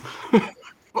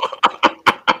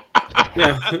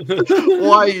Yeah.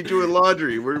 Why are you doing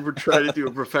laundry? We're trying to do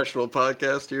a professional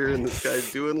podcast here, and this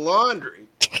guy's doing laundry.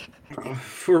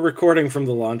 We're recording from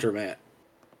the laundromat.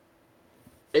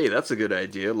 Hey, that's a good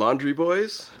idea. Laundry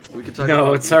Boys? We could talk No,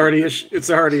 about it's already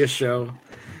a show.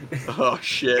 Oh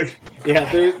shit.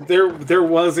 Yeah, there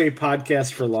was a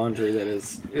podcast for laundry that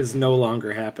is no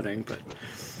longer happening, but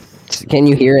Can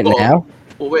you hear it now?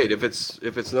 Well, wait. If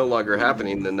it's no longer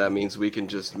happening, then that means we can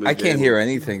just move. I can't hear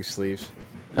anything, Sleeves.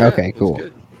 Yeah, Okay, that's cool.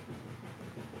 good.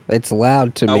 It's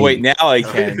loud to me. Oh wait, now I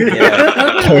can.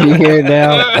 Yeah, Can you hear it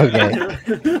now? Okay.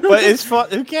 but it's fun.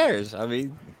 Who cares? I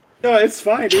mean, no, it's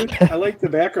fine, dude. I like the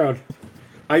background.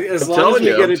 As I'm long as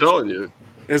we telling you.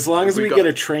 As long as We we got- get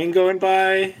a train going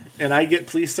by and I get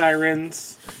police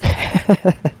sirens.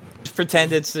 just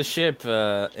pretend it's the ship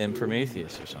in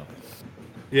Prometheus or something.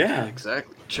 Yeah.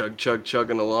 Exactly.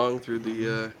 Chugging along through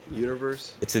the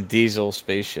universe. It's a diesel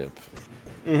spaceship.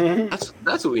 Mm-hmm.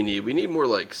 That's what we need. We need more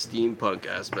like steampunk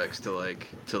aspects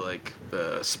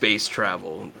to space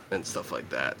travel and stuff like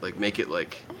that. Like make it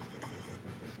like.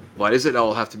 Why does it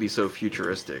all have to be so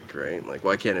futuristic, right? Like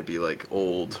why can't it be like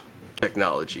old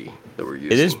technology that we're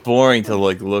using? It is boring to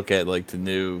look at the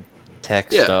new tech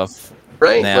Yeah. stuff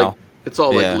right now. Like, it's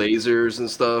all Yeah. like lasers and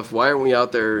stuff. Why aren't we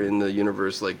out there in the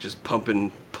universe like just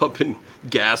pumping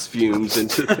gas fumes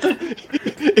into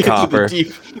Copper.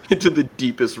 into the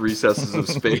deepest recesses of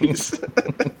space?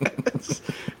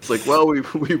 it's like, well, we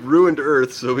ruined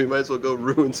Earth, so we might as well go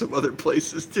ruin some other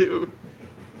places too.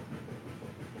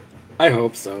 I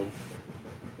hope so.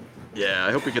 Yeah,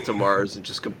 I hope we get to Mars and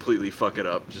just completely fuck it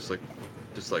up, just like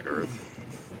Earth.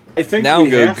 I think Now we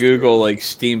go have to. Google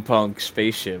steampunk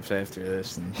spaceships after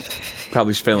this, and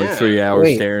probably spend Yeah. 3 hours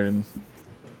Wait. staring.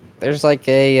 There's like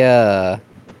a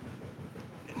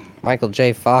Michael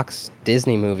J. Fox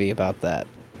Disney movie about that.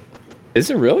 Is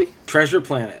it really? Treasure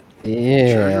Planet.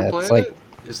 Yeah, Treasure it's Planet? like,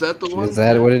 Is that the one? is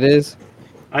that what it is?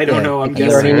 I don't Yeah, know. I'm you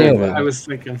already guessing. knew that. I was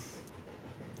thinking.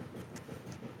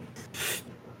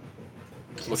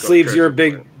 Let's look up Sleeves, you're a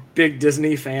Treasure big big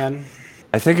Disney fan.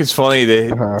 I think it's funny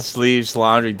that Uh-huh. Sleeves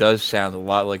Laundry does sound a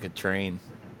lot like a train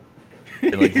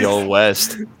in the Old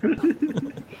West.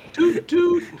 Planet. Toot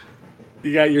toot.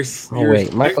 You got your. Oh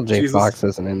wait, Michael J. Jesus. Fox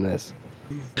isn't in this.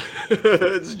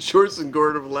 It's George and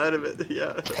Gordon Vladimir.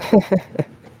 Yeah.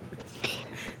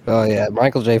 Oh yeah,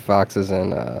 Michael J. Fox is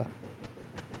in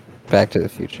Back to the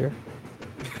Future.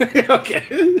 Okay.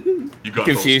 You got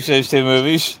Confuse those two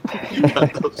movies. You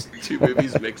got those two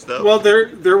movies mixed up. Well,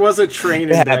 there was a train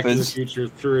in It Back to the happens. Future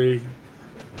 3.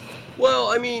 Well,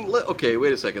 I mean, okay,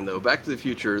 wait a second though. Back to the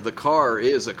Future, the car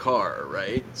is a car,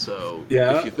 right? So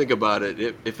Yeah. if you think about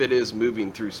it, if it is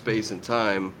moving through space and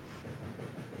time,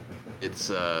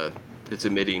 it's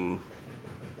emitting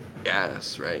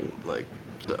gas, right? Like,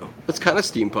 so it's kind of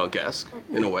steampunk-esque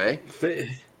in a way,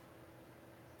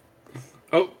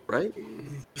 Oh, right?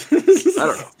 I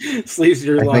don't know. Sleeves,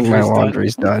 your I think my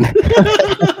laundry's done.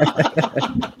 laundry's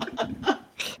done.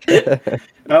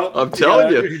 Oh, I'm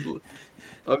telling yeah. you.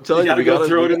 I'm telling You you, gotta go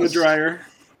throw it in the dryer.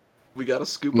 We gotta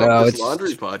scoop No, up this it's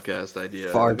laundry podcast idea.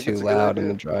 I Far think too it's a good loud in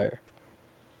idea. the dryer.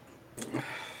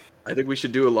 I think we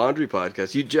should do a laundry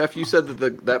podcast. Jeff, you said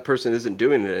that that person isn't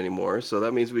doing it anymore, so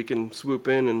that means we can swoop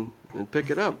in and pick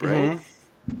it up, right?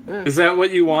 Yeah. Is that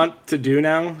what you want to do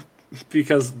now?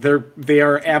 Because they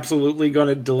are absolutely going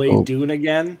to delay Oh. Dune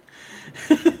again.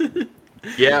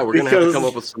 Yeah, we're gonna have to Because- come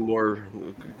up with some more.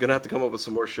 Gonna have to come up with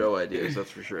some more show ideas. That's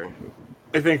for sure.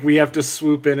 I think we have to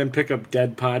swoop in and pick up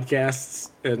dead podcasts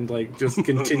and just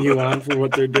continue on for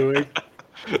what they're doing.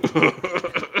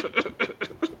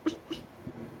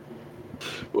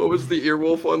 What was the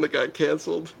Earwolf one that got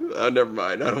canceled? Oh, never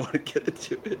mind. I don't want to get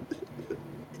into it.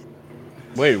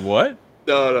 Wait, what?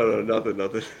 No, nothing.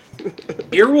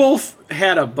 Earwolf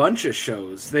had a bunch of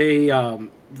shows. They had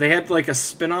a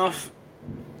spin-off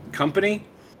company,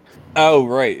 Oh,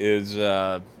 right. It's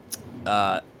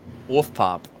Wolf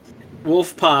Pop.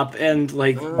 Wolf Pop, and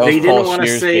they That was didn't Paul want to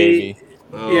Scheer's say. baby.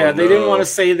 Oh, Yeah, they didn't no. want to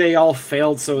say they all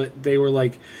failed, so they were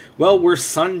like, "Well, we're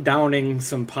sundowning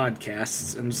some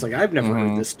podcasts," and it's like I've never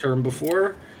heard this term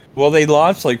before. Well, they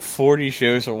launched 40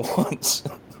 shows at once.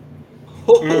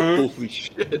 Holy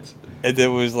shit! And it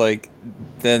was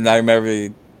then I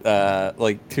remember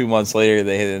 2 months later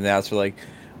they had announced,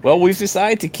 well, we've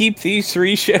decided to keep these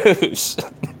 3 shows.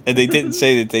 And they didn't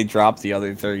say that they dropped the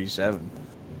other 37.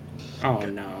 Oh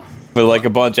no! But a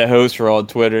bunch of hosts were on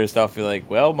Twitter and stuff, be like,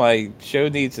 well, my show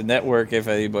needs a network if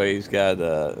anybody's got,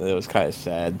 it was kind of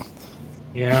sad.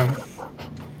 Yeah,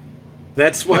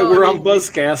 that's why Well, we're I on mean-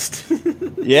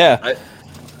 Buzzcast. Yeah.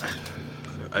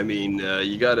 I mean,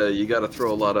 you gotta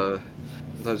throw a lot of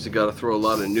Sometimes you got to throw a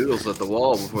lot of noodles at the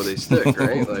wall before they stick,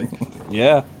 right? Like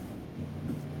Yeah.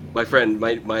 my friend,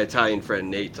 my Italian friend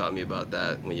Nate taught me about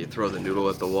that. When you throw the noodle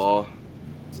at the wall,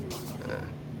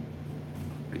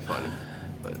 pretty funny.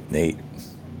 But Nate.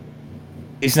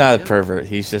 He's not a pervert.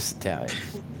 He's just Italian.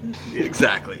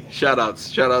 exactly. Shout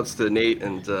outs to Nate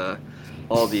and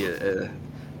all the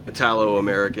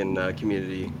Italo-American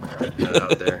community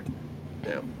out there.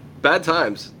 Yeah. Bad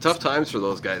times, tough times for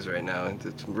those guys right now.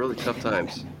 It's really tough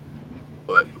times.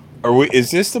 But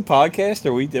Is this the podcast?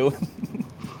 Are we doing?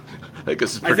 I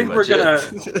guess it's I pretty think much we're gonna.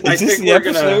 it. I Is this think the we're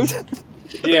gonna. episode?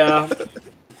 Yeah.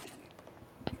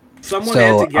 Someone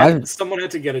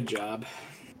had to get a job.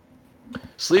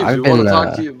 Sleeves, I've we want to been,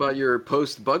 talk to you about your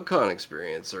post-BugCon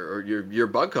experience or your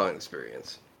BugCon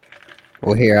experience.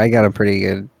 Well, here I got a pretty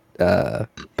good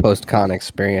post-con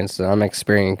experience that I'm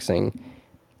experiencing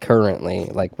currently,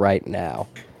 like right now.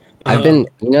 I've been,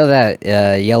 that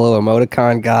yellow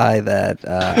emoticon guy that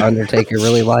Undertaker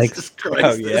really likes. Jesus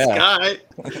Christ, this guy.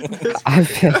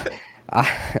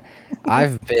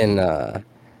 I've been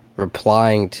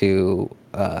replying to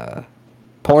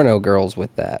porno girls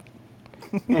with that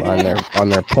on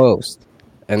their post,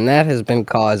 and that has been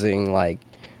causing like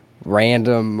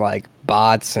random like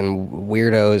bots and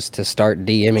weirdos to start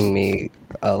DMing me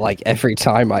like every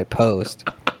time I post.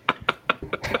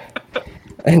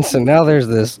 And so now there's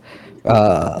this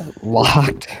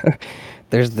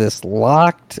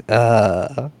locked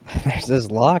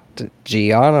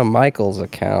Gianna Michaels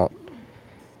account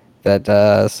that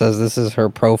says this is her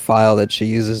profile that she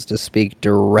uses to speak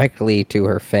directly to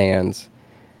her fans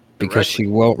because she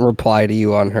won't reply to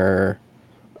you on her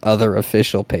other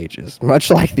official pages, much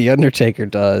like The Undertaker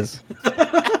does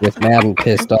with Mad and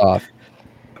Pissed Off.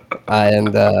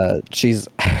 And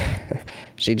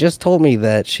she just told me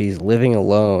that she's living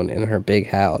alone in her big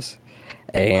house,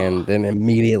 and then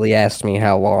immediately asked me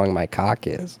how long my cock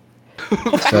is.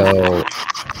 So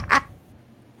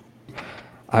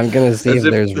I'm gonna see if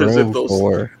there's room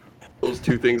for those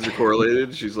two things are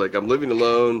correlated. She's like, I'm living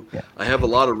alone. Yeah. I have a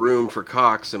lot of room for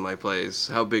cocks in my place.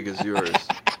 How big is yours?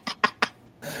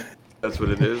 That's what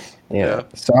it is. Yeah.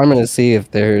 So I'm gonna see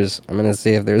if there's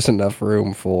enough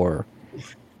room for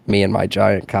me and my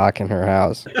giant cock in her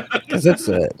house, because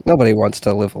nobody wants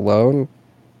to live alone.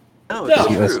 No,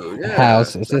 it's true.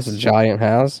 House is this a giant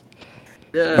house?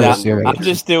 Yeah, I'm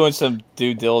just doing some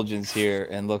due diligence here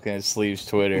and looking at Sleeve's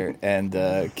Twitter, and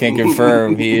can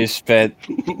confirm he has spent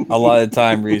a lot of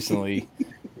time recently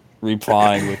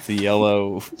replying with the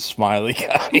yellow smiley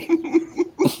guy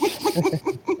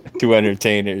to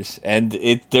entertainers, and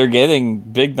they're getting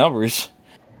big numbers.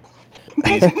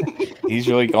 He's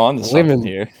really on to something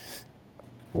here.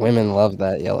 Women love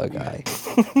that yellow guy.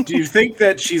 Do you think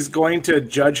that she's going to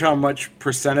judge how much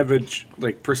percentage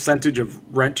of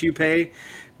rent you pay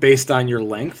based on your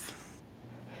length?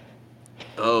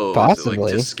 Oh, possibly.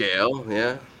 Like to scale,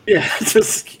 yeah. Yeah, to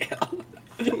scale.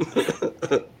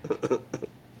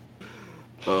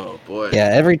 Oh boy. Yeah,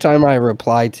 every time I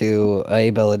reply to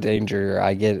Abel of Danger,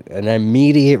 I get an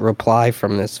immediate reply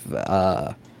from this.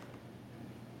 Not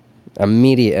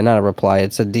a reply,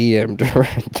 it's a DM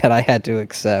that I had to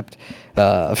accept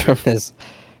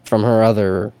from her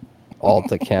other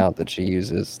alt account that she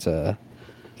uses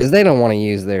because they don't want to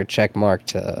use their check mark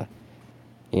to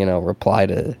reply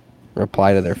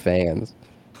to their fans.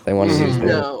 They want to use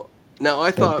their now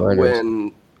I thought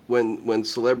when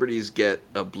celebrities get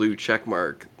a blue check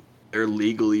mark, they're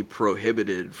legally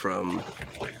prohibited from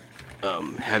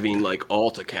having like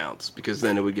alt accounts, because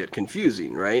then it would get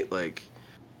confusing, right? Like,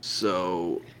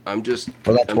 so that's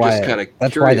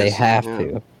why they have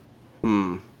to.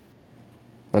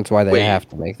 That's why they have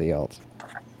to make the alts.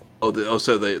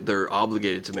 So they're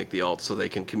obligated to make the alt so they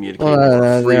can communicate.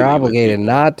 They're obligated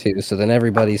not to. So then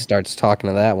everybody starts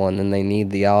talking to that one, and they need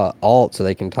the alt so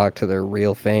they can talk to their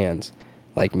real fans,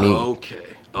 like me. Okay.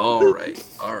 All right.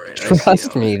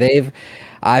 Trust me,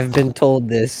 I've been told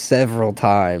this several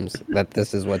times that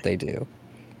this is what they do,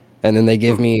 and then they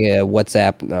give me a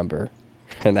WhatsApp number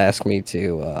and ask me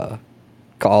to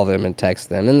call them and text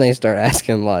them, and they start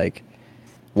asking like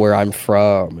where I'm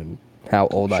from and how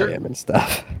old I am and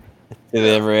stuff. Did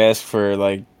they ever ask for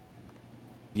like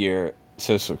your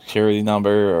social security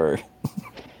number or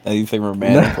anything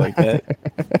romantic like that?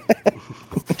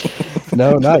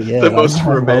 No, not yet. The most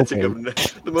romantic of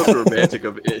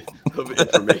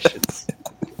informations.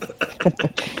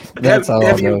 That's all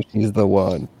I know. She's the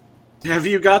one. Have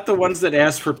you got the ones that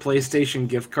ask for PlayStation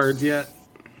gift cards yet?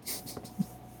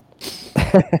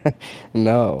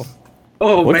 No.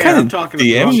 Oh, what man, kind I'm of talking to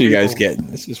DMs you people. guys getting?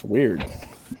 This is weird.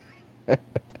 It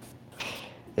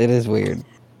is weird.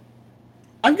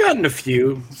 I've gotten a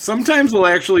few. Sometimes we'll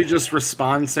actually just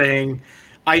respond saying,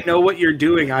 I know what you're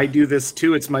doing. I do this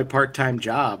too. It's my part-time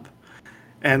job.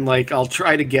 And like I'll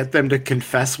try to get them to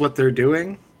confess what they're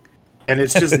doing. And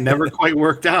it's just never quite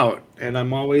worked out. And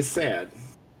I'm always sad.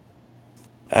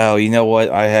 Oh, you know what?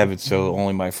 I have it so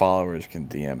only my followers can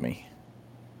DM me.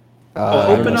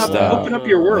 Open up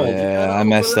your world. Yeah, I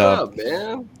messed up,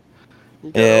 man.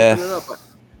 You Yeah. open it up.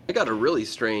 I got a really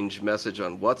strange message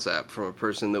on WhatsApp from a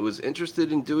person that was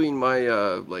interested in doing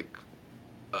my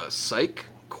psych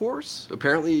course.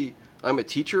 Apparently, I'm a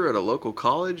teacher at a local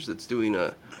college that's doing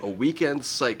a weekend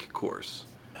psych course.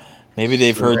 Maybe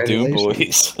they've heard Doom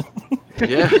Boys.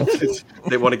 Yeah,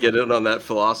 they want to get in on that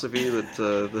philosophy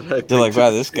that They're like, wow,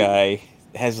 this guy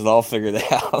has it all figured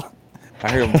out.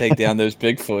 I heard him take down those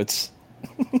Bigfoots.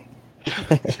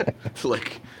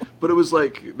 But it was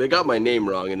like they got my name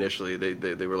wrong initially.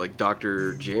 They were like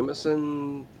Dr.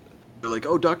 Jameson. They're like,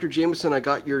 oh, Dr. Jameson, I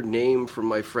got your name from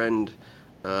my friend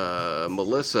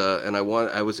Melissa, and I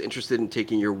was interested in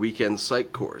taking your weekend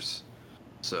psych course.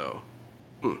 So,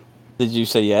 Did you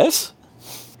say yes?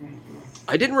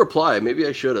 I didn't reply. Maybe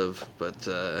I should have, but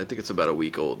I think it's about a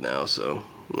week old now. So,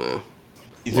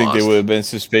 You think they would have been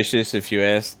suspicious if you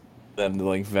asked them to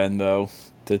like Venmo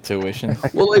the tuition?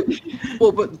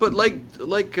 But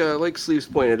like Sleeves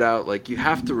pointed out, like you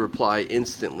have to reply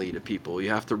instantly to people. You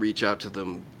have to reach out to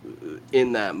them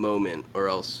in that moment, or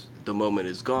else the moment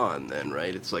is gone. Then,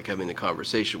 right? It's like having a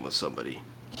conversation with somebody.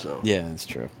 So Yeah, that's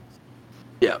true.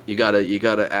 yeah, you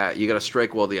gotta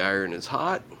strike while the iron is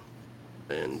hot,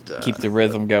 and Keep the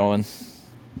rhythm going.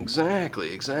 Exactly.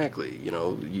 You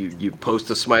know, you post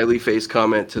a smiley face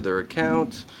comment to their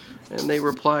account, and they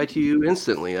reply to you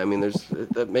instantly. I mean,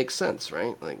 that makes sense,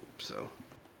 right? Like, so.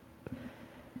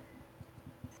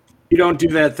 You don't do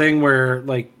that thing where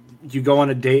like you go on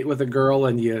a date with a girl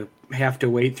and you have to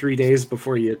wait 3 days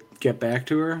before you get back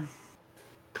to her?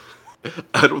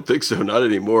 I don't think so. Not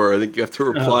anymore. I think you have to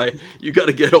reply. You got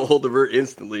to get a hold of her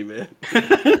instantly, man.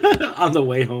 On the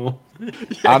way home.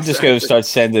 I'm just going to start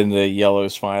sending the yellow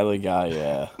smiley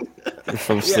guy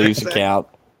from Sleeves' account.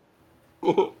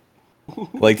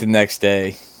 Like the next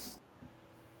day.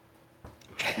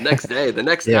 The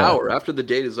next hour after the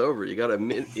date is over, you got to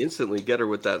instantly get her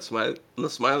with that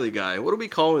smiley guy. What are we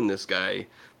calling this guy?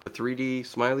 The 3D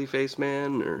smiley face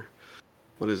man? Or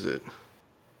what is it?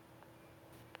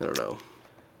 I don't know.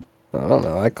 I don't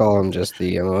know. I call him just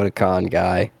the emoticon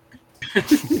guy.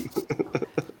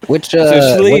 Which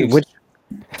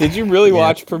did you really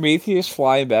watch Prometheus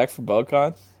flying back from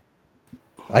BugCon?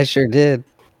 I sure did.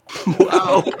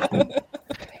 Wow.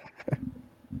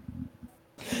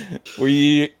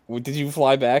 Did you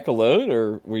fly back alone,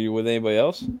 or were you with anybody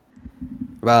else?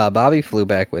 Bobby flew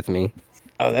back with me.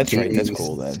 Oh, that's right. That's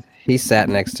cool then. He sat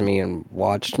next to me and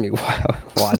watched me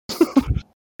watch.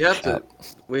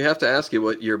 We have to ask you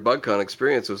what your BugCon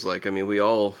experience was like. I mean, we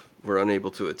all were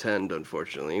unable to attend,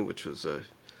 unfortunately, which was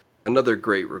another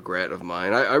great regret of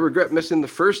mine. I regret missing the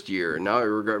first year, and now I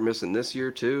regret missing this year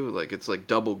too. Like, it's like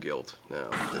double guilt now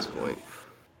at this point.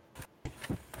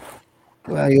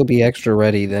 Well, you'll be extra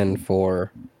ready then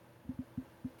for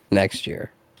next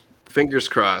year. Fingers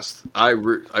crossed. I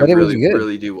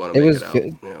really do want to make it out.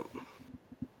 Good. Yeah.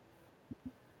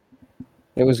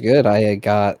 It was good. I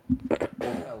got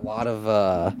a lot of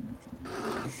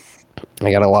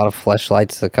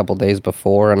fleshlights a couple days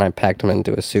before, and I packed them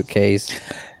into a suitcase.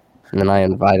 And then I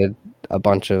invited a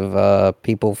bunch of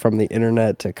people from the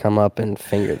internet to come up and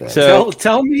finger them. So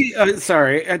tell me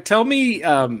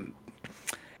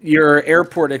your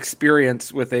airport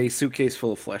experience with a suitcase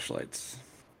full of fleshlights.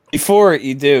 Before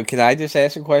you do, can I just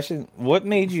ask a question? Why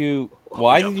did you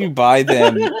buy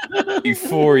them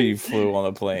before you flew on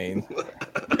a plane,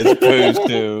 as opposed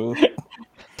to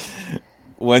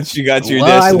once you got to your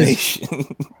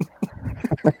destination?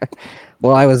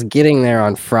 I was getting there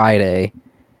on Friday,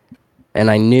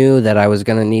 and I knew that I was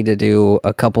going to need to do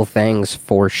a couple things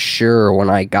for sure when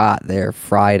I got there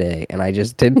Friday, and I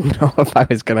just didn't know if I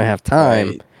was going to have time.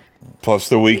 Right. Plus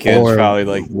the weekend's probably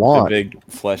like the big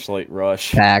fleshlight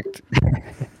rush. Packed.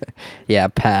 Yeah,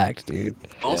 packed, dude.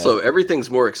 Also, everything's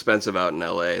more expensive out in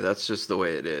LA. That's just the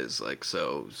way it is. Like,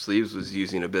 so Sleeves was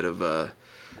using a bit of a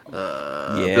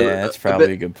that's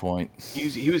probably a good point.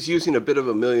 He was using a bit of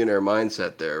a millionaire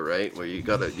mindset there, right? Where you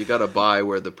gotta buy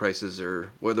where the prices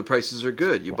are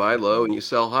good. You buy low and you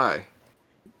sell high.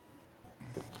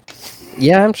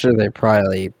 Yeah, I'm sure they're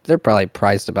probably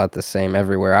priced about the same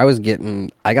everywhere.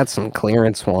 I got some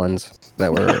clearance ones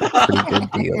that were a pretty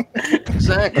good deal.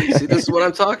 Exactly. See, this is what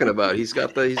I'm talking about. He's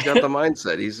got the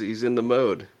mindset. He's in the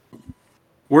mode.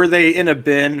 Were they in a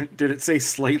bin? Did it say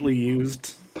slightly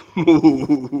used?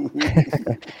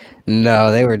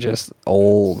 No, they were just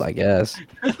old, I guess.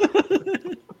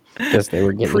 Guess they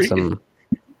were getting some.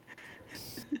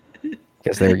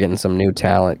 Guess they were getting some new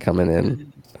talent coming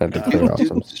in. Had to clear off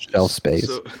some shelf space.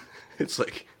 So it's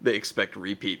like they expect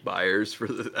repeat buyers for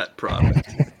that product.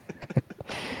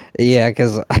 Yeah,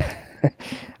 because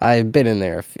I've been in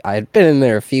there. I'd been in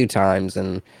there a few times,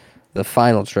 and the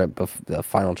final trip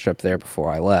there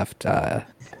before I left, the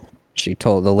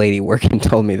lady working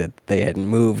told me that they had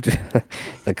moved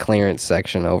the clearance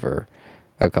section over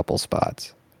a couple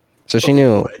spots, so she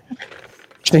knew.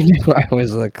 She knew I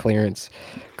was a clearance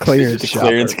Clearance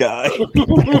guy.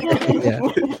 Yeah.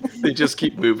 They just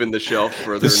keep moving the shelf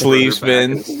further. The and sleeves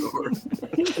further back bin. in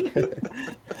the store.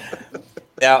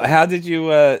 Now, how'd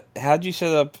you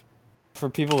set up for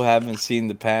people who haven't seen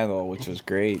the panel, which was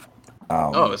great?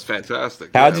 Oh, it's fantastic.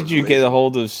 How Yeah, did it was you get amazing. a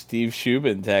hold of Steve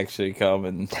Shubin to actually come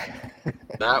and?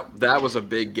 That was a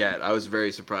big get. I was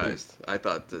very surprised. I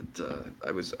thought that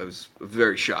I was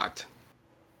very shocked.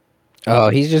 Oh,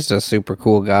 he's just a super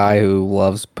cool guy who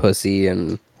loves pussy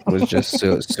and was just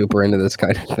super into this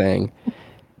kind of thing.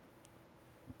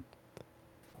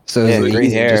 So Yeah, it was great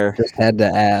easy, hair. just had to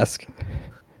ask.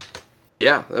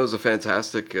 Yeah, that was a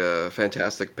fantastic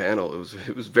panel.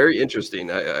 It was very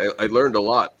interesting. I learned a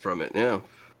lot from it. Yeah.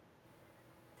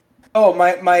 Oh,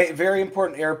 my very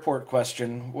important airport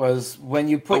question was when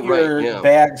you put your yeah.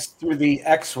 bags through the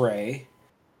X-ray,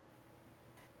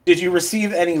 did you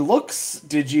receive any looks?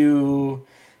 Did you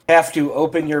have to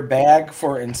open your bag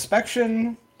for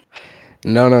inspection?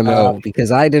 No,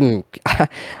 because I didn't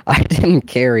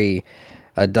carry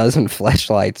a dozen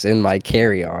fleshlights in my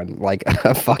carry-on like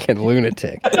a fucking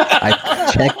lunatic.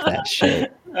 I checked that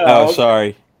shit. Oh,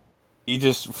 sorry. You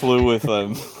just flew with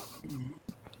them.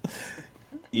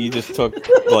 You just took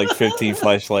like 15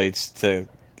 flashlights to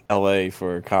LA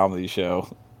for a comedy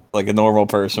show, like a normal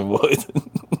person would.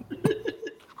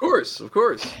 Of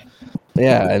course.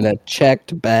 Yeah, and a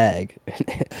checked bag.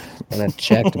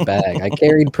 I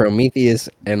carried Prometheus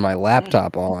and my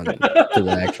laptop on to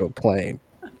the actual plane.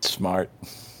 Smart.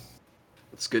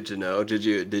 It's good to know. Did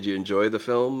you enjoy the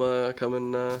film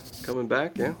coming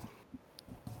back? Yeah.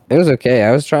 It was okay.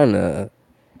 I was trying to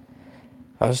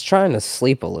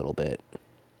sleep a little bit.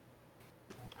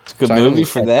 It's a good So I didn't movie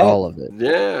for catch that. all of it.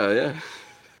 Yeah.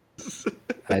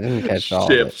 I didn't catch all of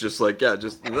Chips it. just like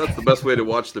that's the best way to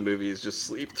watch the movie is just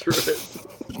sleep through it.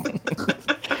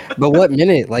 But what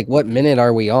minute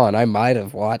are we on? I might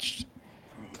have watched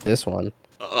this one.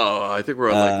 Oh, I think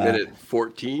we're on like minute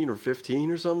 14 or 15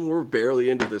 or something. We're barely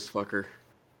into this fucker.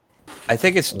 I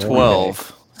think it's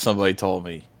 12. Somebody told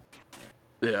me.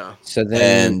 Yeah. So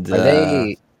then, And, are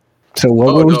they? So what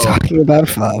Oh, were we no. talking about?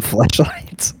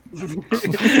 Flashlights.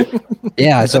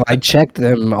 Yeah. So I checked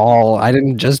them all. I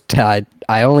didn't just.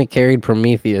 I only carried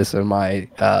Prometheus in my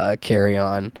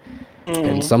carry-on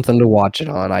and something to watch it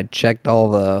on. I checked all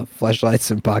the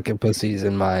flashlights and pocket pussies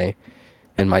in my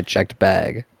checked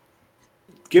bag.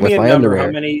 Give me With a my number.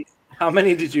 underwear. How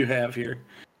many did you have here?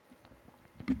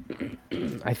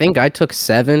 I think I took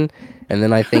 7, and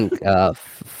then I think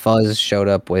Fuzz showed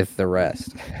up with the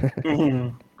rest.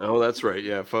 Oh, that's right.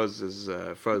 Yeah, Fuzz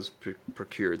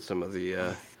procured some of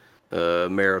the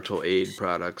marital aid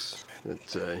products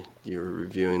that you were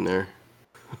reviewing there.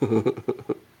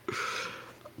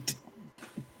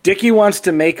 Dickie wants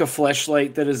to make a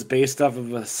fleshlight that is based off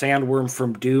of a sandworm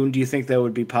from Dune. Do you think that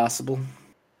would be possible?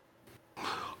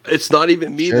 It's not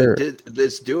even me Sure.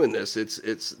 that's doing this.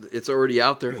 It's already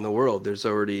out there in the world. There's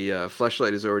already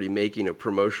Fleshlight is already making a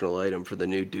promotional item for the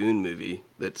new Dune movie.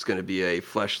 That's going to be a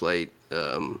Fleshlight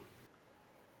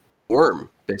worm,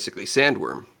 basically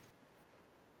sandworm.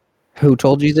 Who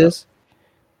told you this?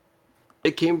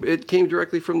 It came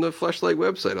directly from the Fleshlight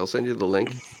website. I'll send you the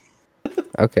link.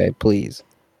 Okay, please.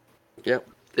 Yep.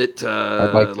 It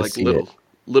I'd like to like see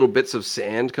little bits of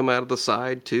sand come out of the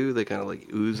side too. They kind of like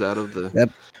ooze out of the. That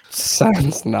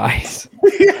sounds nice.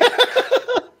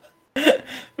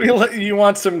 You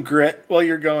want some grit while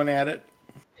you're going at it?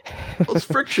 Well, it's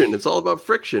friction. It's all about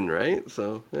friction, right?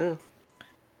 So yeah.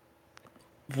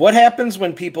 What happens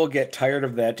when people get tired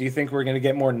of that? Do you think we're going to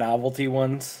get more novelty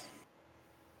ones?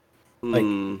 Like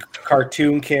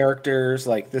cartoon characters,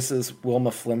 like this is Wilma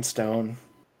Flintstone.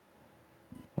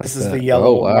 This is the yellow.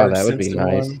 Oh wow, Marge that would be Simpson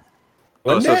nice. one. Oh,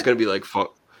 Wouldn't so it's it? gonna be like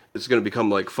it's gonna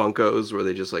become like Funkos, where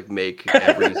they just like make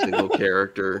every single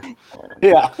character.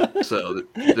 Yeah. So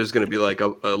there's gonna be like a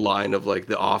line of like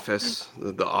the Office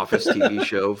TV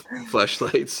show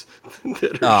flashlights.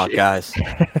 Oh, guys.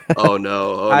 Oh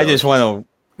no! Oh, I no.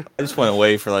 just went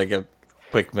away for like a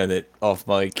quick minute off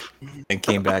mic and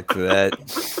came back to that.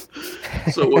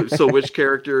 So which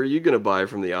character are you gonna buy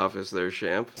from The Office there,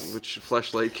 Champ? Which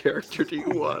fleshlight character do you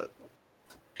want?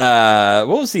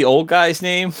 What was the old guy's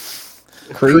name?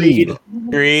 Creed.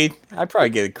 Creed. I'd probably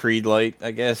get a Creed light,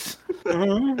 I guess.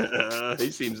 He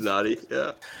seems naughty.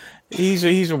 Yeah. He's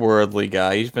a worldly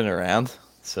guy. He's been around,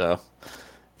 so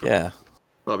yeah.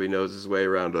 Probably knows his way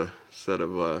around a set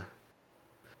of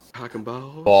cock and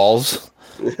balls. Balls.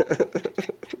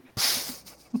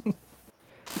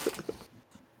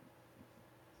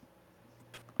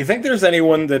 You think there's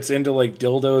anyone that's into like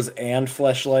dildos and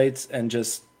fleshlights and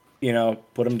just,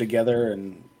 put them together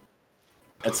and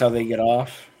that's how they get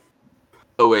off?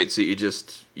 Oh wait, so you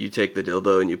take the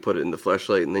dildo and you put it in the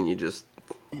fleshlight and then you just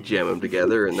jam them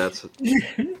together and that's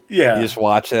Yeah. You just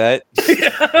watch that.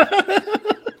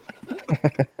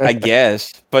 I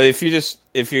guess, but if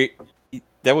you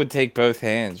that would take both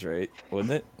hands, right?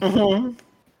 Wouldn't it? Mm-hmm.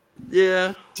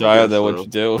 yeah. So I don't know guess what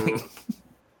you do.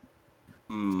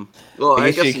 Well,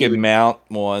 I guess you could would- mount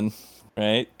one,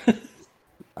 right?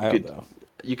 I don't know.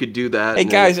 You could do that. Hey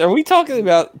and then- guys, are we talking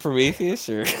about Prometheus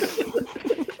or?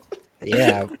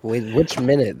 Yeah, which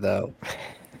minute though?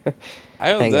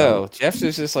 I don't Hang know. on. Jeff's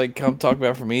just like, come talk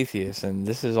about Prometheus, and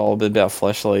this is all been about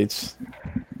fleshlights.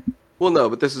 Well, no,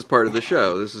 but this is part of the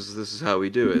show. This is how we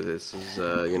do it. This is we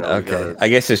Okay, gotta- I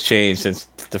guess it's changed since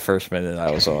the first minute I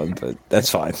was on, but that's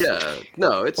fine. Yeah,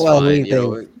 no, it's Well, fine.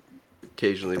 we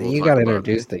Occasionally we'll You talk gotta about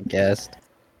introduce the guest.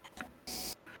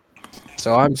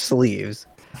 So I'm Sleeves.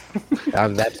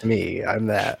 That's me. I'm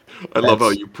that. I love how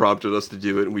That's- you prompted us to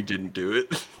do it and we didn't do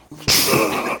it.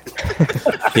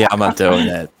 Yeah, I'm not doing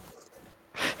that.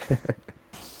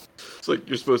 It's like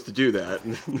you're supposed to do that,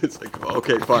 and it's like, well,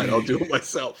 okay, fine, I'll do it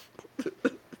myself.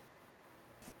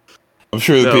 I'm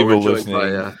sure the No, people we're joined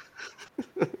listening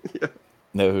by,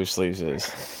 know who Sleeves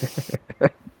is.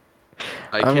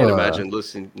 I I'm can't a- imagine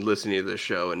listening to this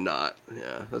show and not.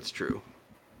 Yeah, that's true.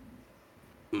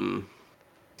 Hang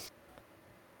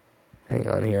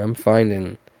on here. I'm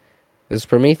finding. Is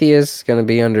Prometheus gonna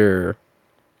be under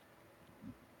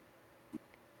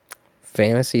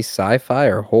fantasy, sci-fi,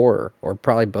 or horror, or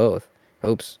probably both?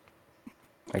 Oops,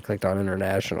 I clicked on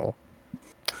international.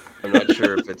 I'm not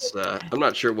sure if it's. I'm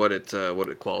not sure what it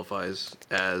qualifies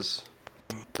as.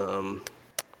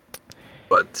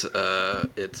 But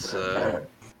it's. Do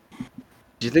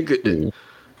you think it?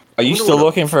 Are you wonder still what-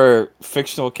 looking for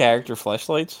fictional character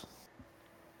fleshlights?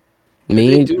 Me?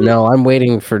 they do No, I'm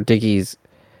waiting for Dickie's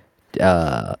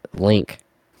link.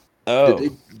 Oh,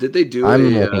 Did they do I'm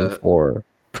a? looking for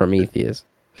Prometheus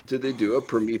Did they do a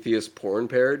Prometheus porn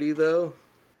parody though?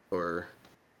 Or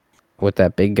with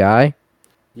that big guy.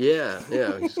 yeah,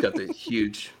 he's got the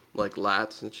huge like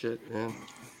lats and shit. Yeah.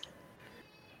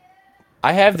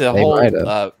 I have the They might have.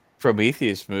 whole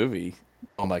Prometheus movie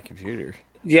on my computer.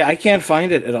 Yeah, I can't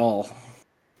find it at all.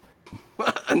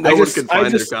 No one can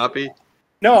find their copy.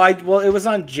 No, it was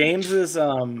on James's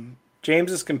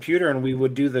computer, and we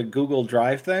would do the Google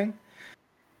Drive thing.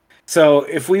 So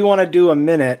if we want to do a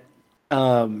minute,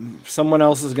 someone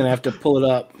else is gonna have to pull it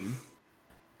up.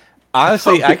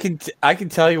 Honestly, I can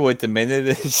tell you what the minute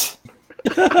is.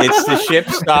 It's the ship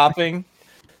stopping,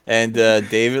 and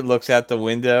David looks out the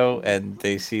window, and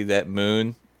they see that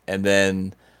moon, and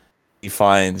then he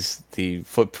finds the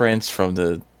footprints from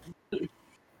the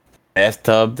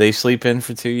bathtub they sleep in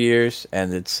for 2 years,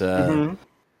 and it's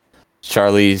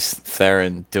Charlize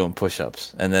Theron doing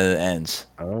push-ups, and then it ends.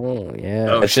 Oh yeah.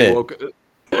 Oh, That's she it.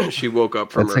 she woke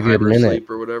up from That's her a good hybrid minute. sleep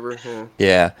or whatever. Yeah.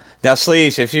 Yeah. Now,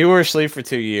 Sleeves, if you were asleep for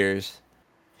 2 years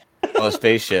on a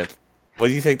spaceship, what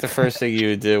do you think the first thing you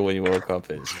would do when you woke up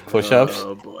is? Push-ups?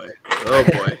 Oh boy. Oh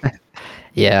boy.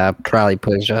 Yeah, probably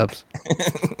push-ups.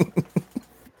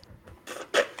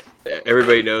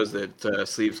 Everybody knows that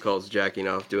Sleeves calls jacking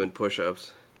off doing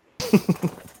push-ups.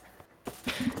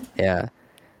 Yeah.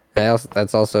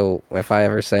 That's also, if I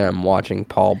ever say I'm watching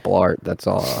Paul Blart, that's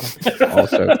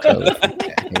also code for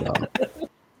jacking off.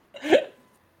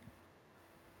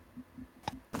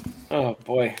 Oh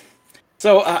boy.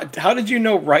 So how did you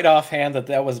know right offhand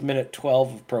that was minute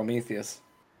 12 of Prometheus?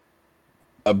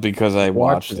 Because I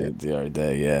watched Watched it the other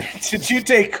day, yeah. Did you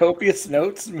take copious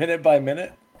notes minute by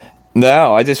minute?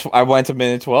 No, I went to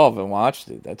minute 12 and watched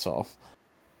it, that's all.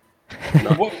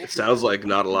 It sounds like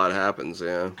not a lot happens.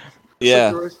 Yeah.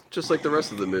 Yeah. Just like the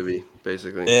rest of the movie,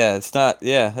 basically. Yeah, it's not.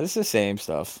 Yeah, it's the same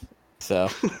stuff. So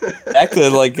back to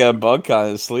like BugCon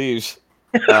and Sleeves.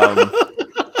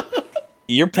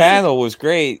 Your panel was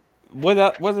great. What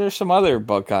are some other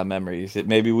BugCon memories that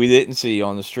maybe we didn't see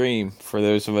on the stream for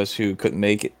those of us who couldn't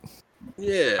make it?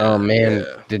 Yeah. Oh man,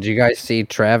 yeah. did you guys see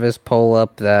Travis pull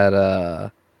up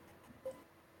that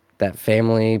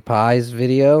Family Pies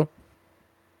video?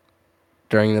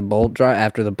 during the Bolt drive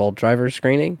after the Bolt driver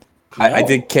screening? I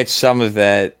did catch some of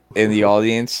that in the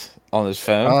audience on his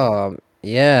phone.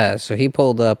 Yeah. So he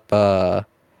pulled up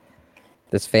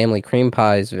this family cream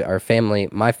pies,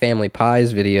 my family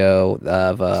pies video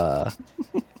of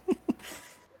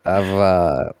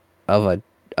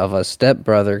a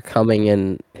stepbrother coming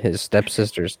in his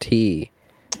stepsister's tea.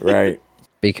 Right.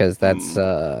 Because that's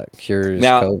cures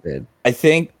Now, COVID. I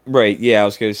think, right, yeah, I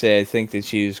was going to say, I think that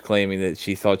she was claiming that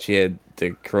she thought she had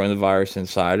the coronavirus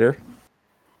inside her,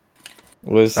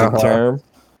 was the term.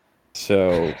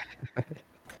 So,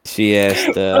 she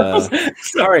asked...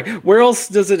 Sorry, where else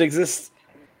does it exist?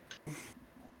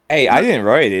 Hey, I didn't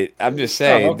write it. I'm just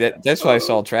saying, that's what I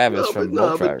saw Travis from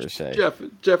Bolt Driver say. Jeff,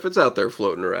 it's out there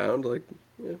floating around. Like,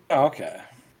 yeah. Oh, okay.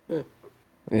 Yeah,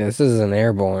 this is an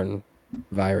airborne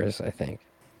virus, I think.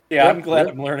 Yeah, I'm glad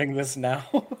I'm learning this now.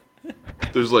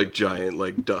 There's like giant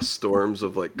like dust storms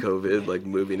of like COVID like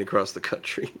moving across the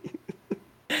country.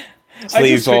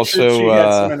 Sleeves also she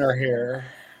had some in her hair.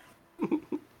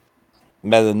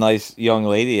 Met a nice young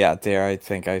lady out there. I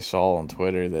think I saw on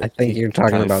Twitter that I think you're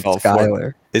talking about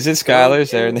Skylar. Is it Skylar?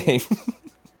 Is their name?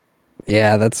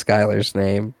 Yeah, that's Skylar's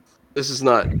name. This is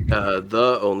not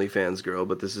the OnlyFans girl,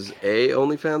 but this is a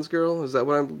OnlyFans girl. Is that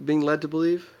what I'm being led to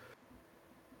believe?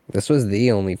 This was the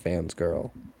OnlyFans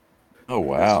girl. Oh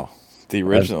wow, the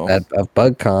original of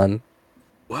BugCon.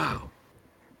 Wow.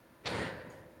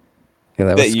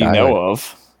 Yeah, that you know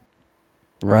of,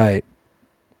 right?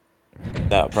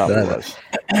 No, probably was.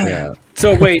 Yeah.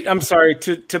 So wait, I'm sorry.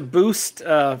 To boost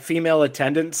female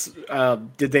attendance,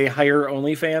 did they hire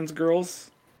OnlyFans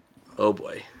girls? Oh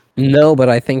boy. No, but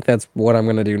I think that's what I'm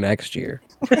gonna do next year.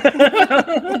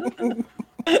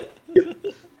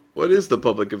 What is the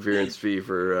public appearance fee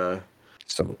for?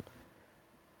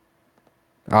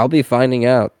 I'll be finding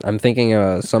out. I'm thinking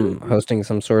hosting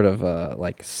some sort of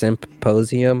like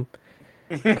symposium,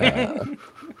 and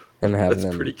have That's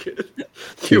them. pretty good.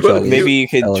 Maybe you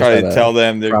could try to tell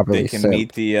them they can simp.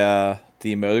 meet the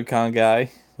emoticon guy.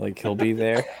 Like he'll be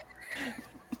there.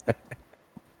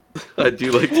 I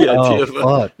do like the idea of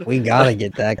fuck. We gotta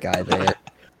get that guy there.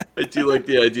 I do like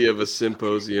the idea of a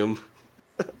symposium.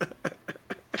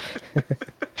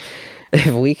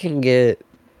 If we can get,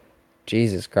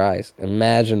 Jesus Christ,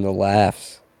 imagine the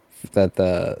laughs that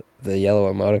the yellow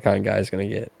emoticon guy is gonna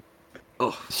get.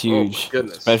 Oh, huge. Oh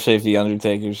goodness. Especially if the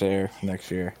Undertaker's there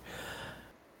next year.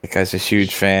 That guy's a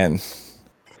huge fan.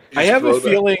 I have a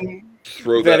feeling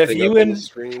that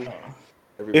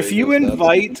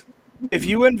if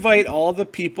you invite all the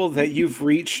people that you've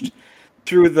reached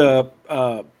through the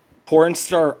porn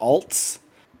star alts,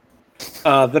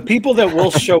 the people that will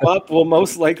show up will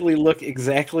most likely look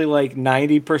exactly like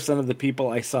 90% of the people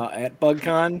I saw at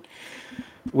BugCon,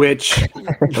 which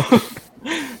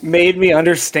made me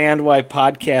understand why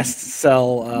podcasts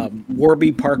sell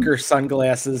Warby Parker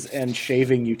sunglasses and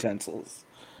shaving utensils.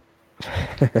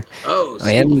 Oh,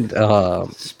 and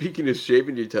speaking of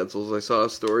shaving utensils, I saw a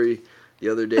story the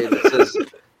other day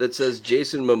that says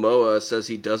Jason Momoa says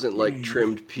he doesn't like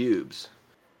trimmed pubes.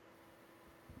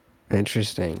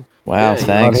 Interesting. Wow, Yeah,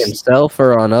 thanks. On himself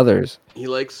or on others? He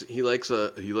likes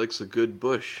a good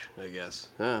bush, I guess.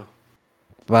 Yeah.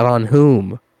 But on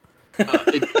whom?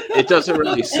 It doesn't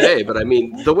really say, but I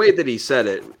mean, the way that he said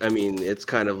it, I mean, it's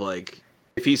kind of like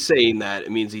if he's saying that,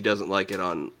 it means he doesn't like it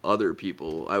on other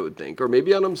people, I would think, or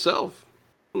maybe on himself.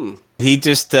 He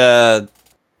just tried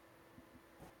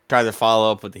to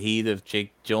follow up with the heat of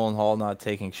Jake Gyllenhaal not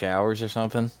taking showers or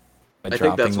something. I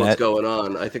think that's what's going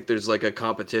on. I think there's like a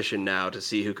competition now to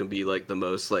see who can be like the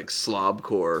most like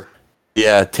slobcore.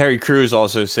 Yeah, Terry Crews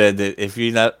also said that if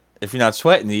you're not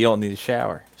sweating, you don't need a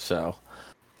shower. So.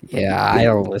 Yeah, I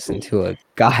don't listen to a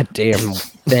goddamn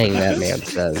thing that man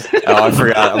says. Oh, I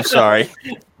forgot. I'm sorry.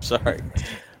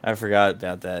 I forgot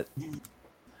about that.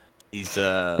 He's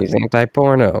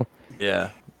anti-porno. Yeah.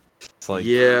 It's like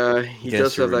he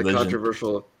does have that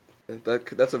controversial.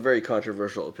 That's a very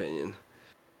controversial opinion.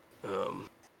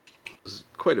 It's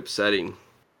quite upsetting.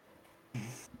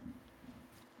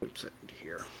 Upsetting to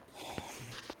hear.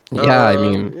 Yeah, I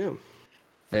mean,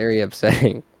 very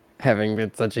upsetting. Having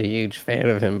been such a huge fan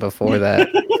of him before that.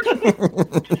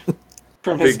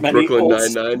 From his Brooklyn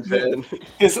Nine-Nine fan.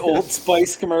 His Old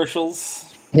Spice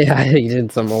commercials. Yeah, he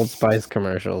did some Old Spice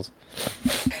commercials.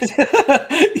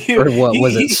 Or what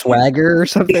was it, Swagger or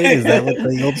something? Is that what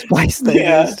the Old Spice thing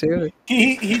is too?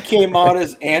 He came out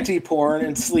as anti-porn,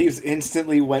 and Sleeves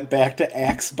instantly went back to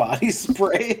Axe body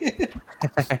spray.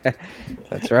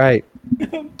 That's right.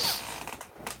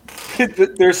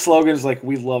 Their slogan is like,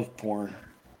 "We love porn."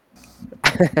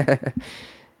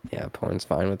 Yeah, porn's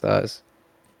fine with us.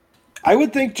 I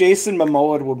would think Jason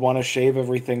Momoa would want to shave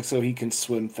everything so he can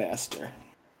swim faster.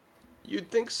 You'd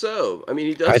think so. I mean,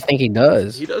 he I does. think he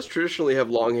does. He does traditionally have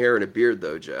long hair and a beard,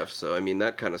 though, Jeff. So I mean,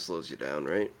 that kind of slows you down,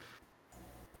 right?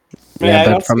 Yeah, I Yeah,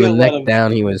 don't but from see a the lot neck of-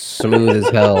 down, he was smooth as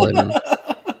hell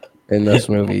in those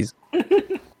movies.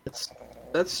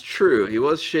 That's true. He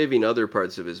was shaving other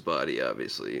parts of his body,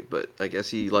 obviously, but I guess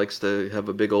he likes to have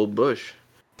a big old bush.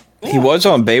 He was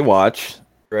on Baywatch,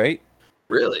 right?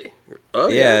 Really? Oh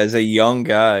Yeah, as a young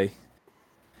guy.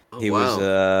 Oh, He wow.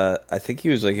 was, I think he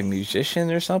was like a musician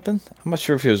or something. I'm not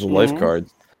sure if he was a Mhm. lifeguard.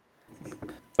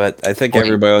 But I think Well,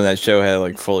 everybody on that show had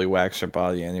like fully waxed their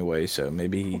body anyway, so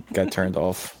maybe he got turned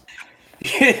off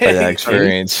by that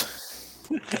experience.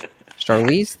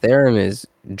 Charlize Theron is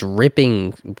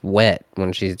dripping wet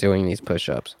when she's doing these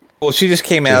push-ups. Well, she just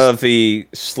came out of the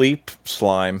sleep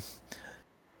slime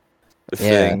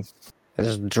thing. It's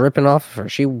just dripping off of her.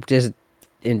 She just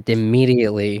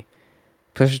immediately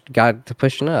got to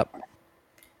pushing up.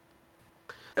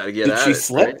 Gotta get Did at she it,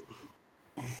 slip?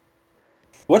 right?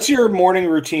 What's your morning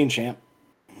routine, champ?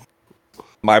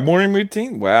 My morning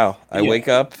routine? Wow. I Yeah. wake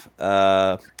up,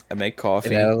 I make coffee,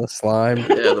 Get out of the slime.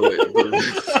 Yeah, the way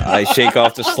I shake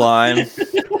off the slime,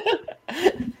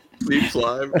 sleep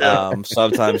slime. Yeah.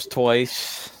 sometimes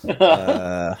twice. Wink,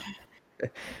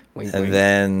 And wink.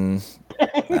 then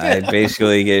I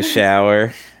basically get a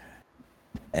shower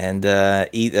and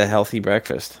eat a healthy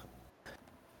breakfast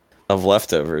of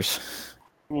leftovers.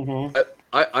 Mm-hmm.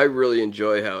 I really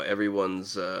enjoy how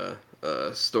everyone's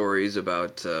stories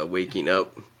about waking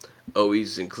up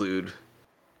always include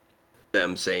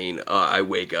them saying, "I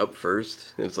wake up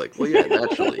first." And it's like, well, yeah,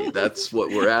 naturally, that's what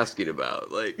we're asking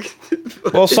about. Like,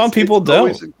 Well, some people it's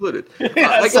always don't. included. Yeah,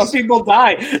 I some guess people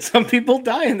die. Some people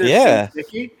die in this. Yeah. scene,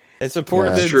 Vicky. It's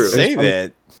important Yeah. to True. say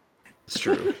that. it's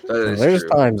true. That is There's true.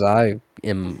 times I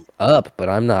am up, but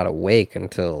I'm not awake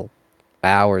until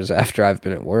hours after I've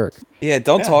been at work. Yeah,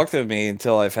 don't Yeah. talk to me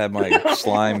until I've had my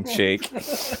slime shake.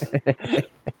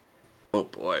 Oh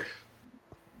boy.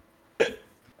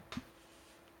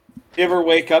 You ever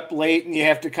wake up late and you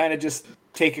have to kind of just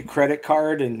take a credit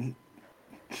card and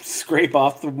scrape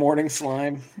off the morning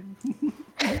slime?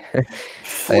 Flip it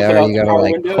Yeah, out you the gotta car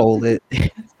like window? hold it.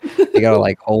 You gotta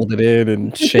like hold it in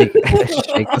and shake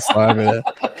shake the slime at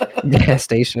a gas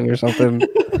station or something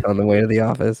on the way to the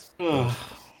office. Ugh. I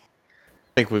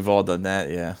think we've all done that,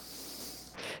 yeah.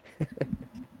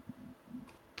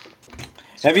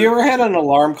 Have you ever had an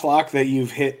alarm clock that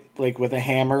you've hit like with a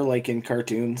hammer, like in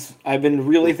cartoons? I've been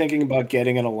really thinking about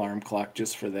getting an alarm clock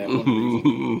just for that one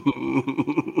reason.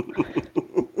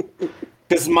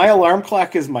 Because my alarm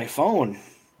clock is my phone,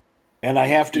 and I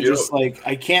have to You just don't- like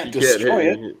I can't You destroy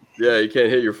hit, it. Yeah, you can't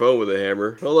hit your phone with a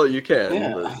hammer. Although you can.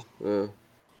 Yeah. But,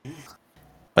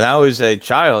 When I was a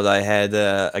child, I had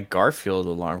a Garfield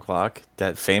alarm clock,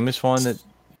 that famous one that you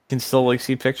can still like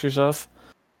see pictures of.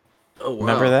 oh wow.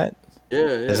 Remember that? Yeah,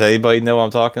 Does yeah. anybody know what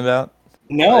I'm talking about?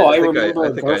 No, I I, think remember I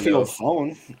a think I know. Garfield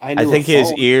phone. I I knew think a his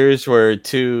phone. ears were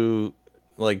two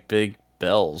like big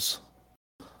bells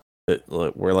that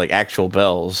were like actual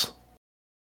bells.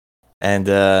 And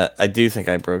I do think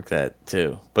I broke that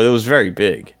too, but it was very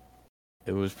big.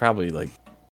 It was probably like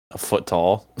a foot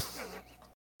tall.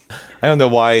 I don't know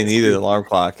why I needed an alarm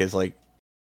clock as like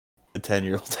a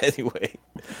 10-year-old anyway.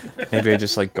 Maybe I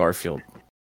just like Garfield.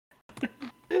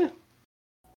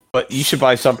 But you should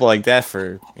buy something like that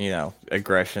for,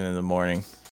 aggression in the morning.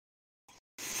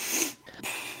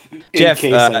 In Jeff,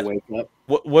 case I wake up.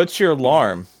 What's your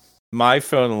alarm? My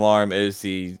phone alarm is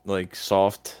the like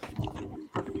soft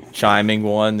chiming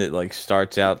one that like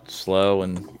starts out slow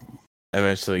and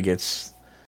eventually gets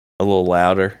a little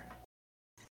louder.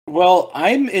 Well,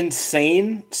 I'm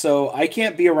insane, so I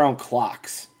can't be around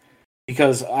clocks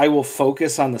because I will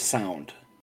focus on the sound.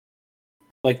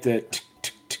 Like the tick,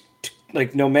 tick, tick, tick.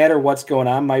 Like no matter what's going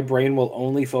on, my brain will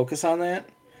only focus on that.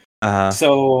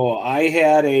 So I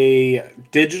had a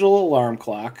digital alarm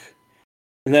clock,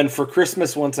 and then for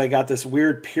Christmas once I got this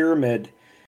weird pyramid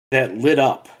that lit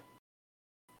up.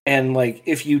 And like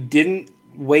if you didn't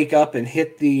wake up and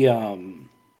hit the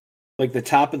like the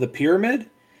top of the pyramid,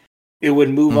 it would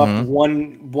move up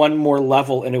one more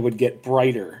level and it would get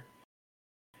brighter.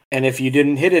 And if you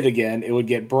didn't hit it again, it would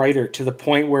get brighter to the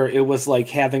point where it was like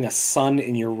having a sun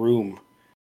in your room,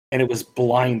 and it was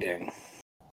blinding.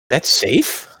 That's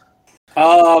safe?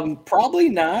 Probably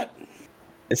not.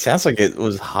 It sounds like it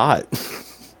was hot.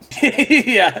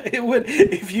 Yeah, it would.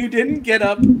 If you didn't get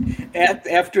up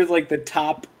after like the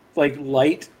top like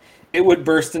light, it would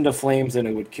burst into flames and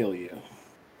it would kill you.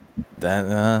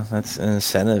 That's an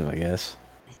incentive, I guess.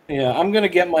 Yeah, I'm gonna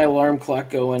get my alarm clock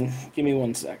going. Give me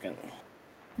 1 second.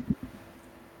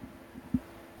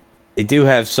 They do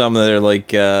have some that are like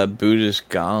Buddhist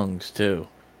gongs too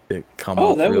that come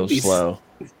Oh, off that real would be slow.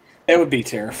 That would be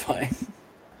terrifying.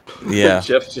 Yeah.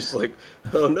 Jeff's just like,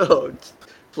 oh no, it's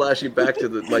flashing back to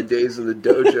my days in the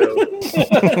dojo.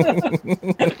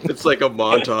 It's like a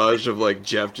montage of like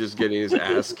Jeff just getting his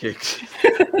ass kicked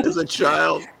as a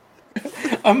child.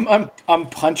 I'm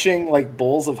punching like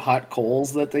bowls of hot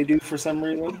coals that they do for some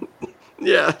reason.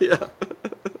 Yeah.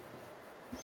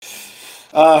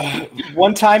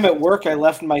 One time at work, I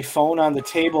left my phone on the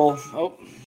table. Oh,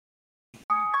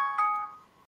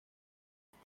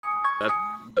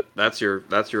 That's your Is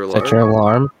alarm. that your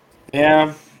alarm?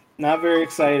 yeah, not very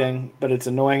exciting, but it's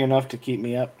annoying enough to get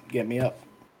me up.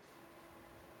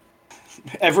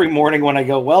 Every morning when I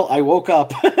go, well, I woke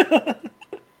up.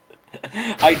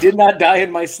 I did not die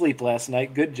in my sleep last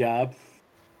night. Good job.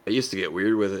 I used to get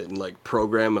weird with it and like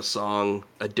program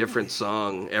a different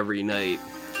song every night.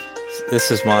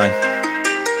 This is mine.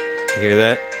 You hear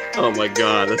that? Oh my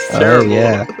god, that's Oh, terrible.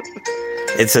 yeah.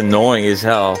 It's annoying as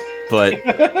hell, but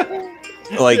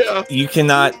like Yeah. you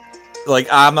cannot. Like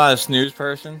I'm not a snooze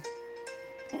person,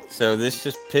 so this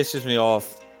just pisses me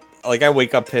off. Like I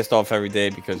wake up pissed off every day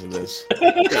because of this.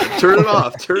 Yeah, turn it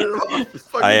off. It's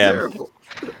fucking I am. terrible.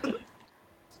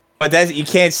 But you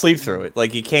can't sleep through it.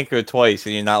 Like you can't go twice,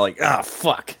 and you're not like, ah,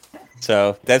 fuck.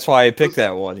 So that's why I picked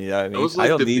that one. You know what I That mean? was I like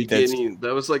don't the need that. beginning.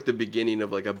 That was like the beginning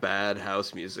of like a bad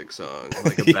house music song,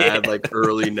 like a bad like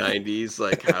early '90s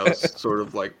like house sort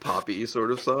of like poppy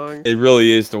sort of song. It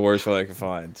really is the worst one I can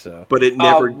find. So But it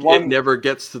one- never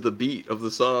gets to the beat of the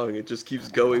song. It just keeps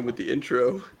going with the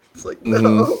intro. It's like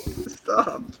no,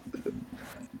 stop.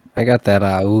 I got that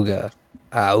auga.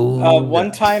 Auga. One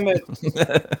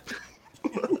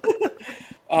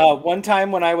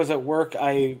time when I was at work,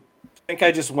 I think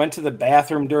I just went to the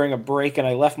bathroom during a break and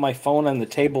I left my phone on the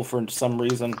table for some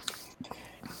reason.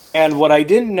 And what I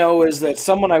didn't know is that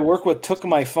someone I work with took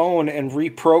my phone and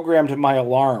reprogrammed my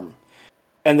alarm.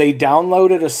 And they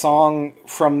downloaded a song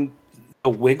from The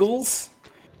Wiggles,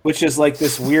 which is like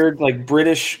this weird like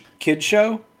British kid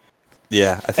show.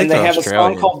 yeah, I think And they they're have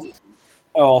Australian. a song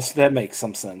called so that makes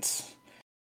some sense.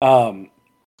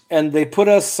 And they put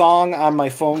a song on my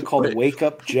phone called Wait. Wake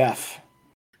Up Jeff.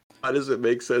 How does it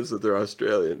make sense that they're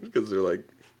Australian? Because they're like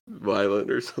violent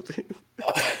or something?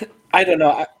 I don't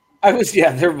know.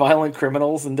 They're violent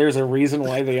criminals, and there's a reason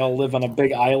why they all live on a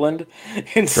big island. They're all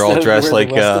instead of dressed where like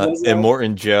the rest of us are.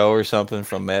 Immortan Joe or something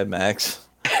from Mad Max.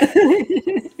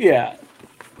 Yeah.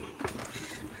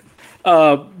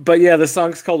 But yeah, the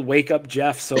song's called Wake Up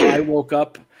Jeff. So I woke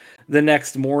up the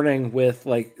next morning with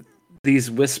like these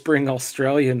whispering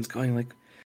Australians going like,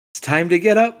 it's time to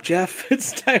get up, Jeff.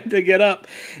 It's time to get up.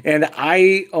 And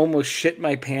I almost shit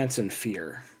my pants in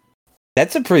fear.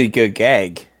 That's a pretty good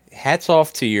gag. Hats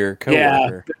off to your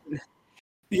coworker.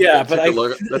 Yeah,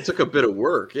 That took a bit of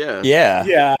work. Yeah.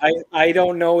 Yeah. I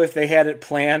don't know if they had it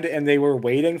planned and they were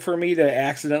waiting for me to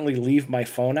accidentally leave my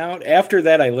phone out. After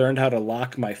that, I learned how to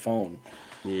lock my phone.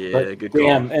 Yeah, But good call.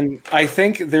 damn, and I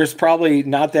think there's probably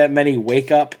not that many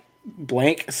wake up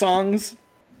blank songs,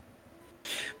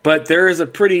 but there is a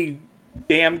pretty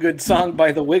damn good song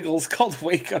by the Wiggles called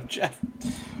Wake Up Jeff.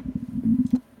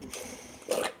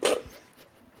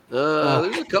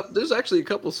 There's actually a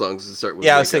couple songs that start with.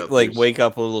 Yeah, I Wake was thinking Up. like There's Wake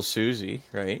Up Little Susie,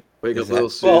 right? Wake Is Up that-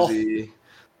 Little Well- Susie.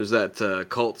 There's that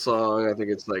cult song. I think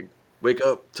it's like Wake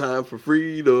Up, Time for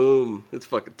Freedom. It's a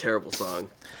fucking terrible song.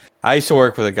 I used to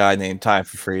work with a guy named Time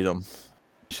for Freedom.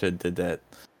 Should did that.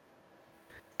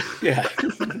 Yeah,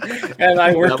 and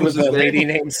I worked That was with a his name? lady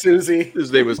named Susie.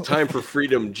 His name was Time for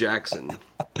Freedom Jackson.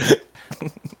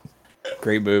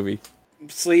 Great movie.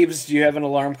 Sleeves, do you have an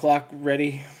alarm clock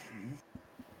ready?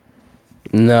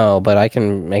 No, but I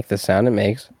can make the sound it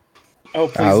makes. Oh,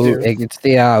 please do. It's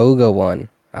the auga one.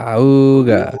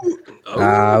 Auga.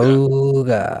 Oh,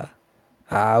 Auga.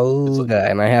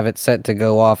 Auga. And I have it set to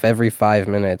go off every 5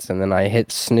 minutes, and then I hit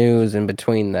snooze in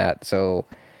between that. So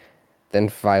then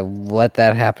if I let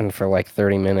that happen for like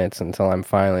 30 minutes until I'm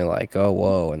finally like, oh,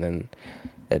 whoa, and then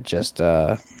it just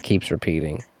keeps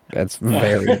repeating. That's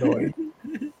very annoying.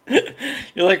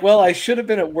 You're like, well, I should have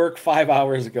been at work 5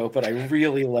 hours ago, but I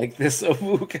really like this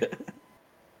Awuga.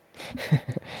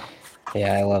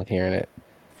 Yeah, I love hearing it.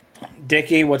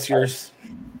 Dickie, what's yours?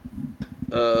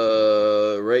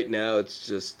 Right now it's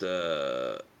just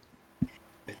I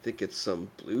think it's some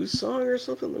blues song or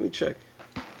something. Let me check.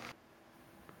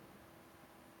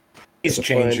 He's Find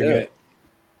changing out. it.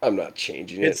 I'm not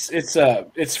changing it.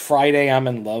 It's Friday. I'm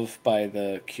in Love by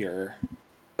The Cure.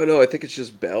 Oh no, I think it's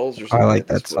just bells or something. like at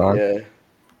this that point. song.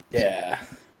 Yeah. Yeah.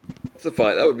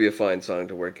 That would be a fine song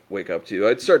to wake up to.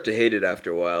 I'd start to hate it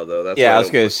after a while, though. That's Yeah, why I was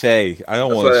gonna say I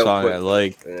don't want a song I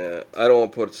like. Yeah, I don't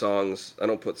want to put songs. I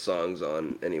don't put songs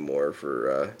on anymore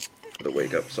for the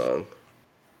wake up song.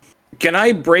 Can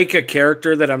I break a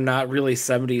character that I'm not really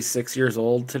 76 years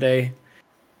old today?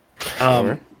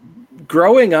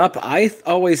 Growing up, I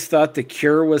always thought The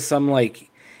Cure was some like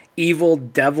evil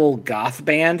devil goth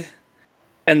band.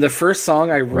 And the first song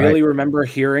I really remember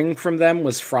hearing from them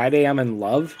was Friday I'm in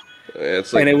Love. Yeah,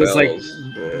 it's like and it was like,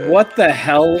 what the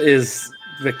hell is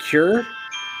The Cure?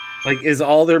 Like, is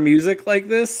all their music like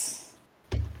this?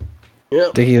 Yeah.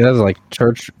 I think he does like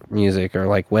church music or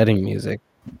like wedding music.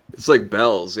 It's like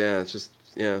bells, yeah. It's just,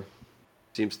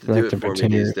 seems to do it for me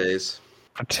these days.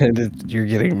 Pretend that you're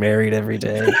getting married every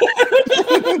day.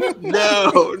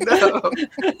 No.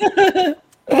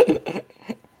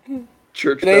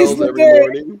 Church bells every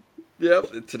morning.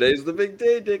 Yep, today's the big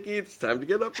day, Dickie. It's time to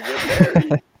get up and get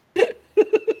married.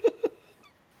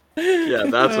 Yeah,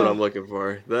 that's what I'm looking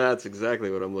for. That's exactly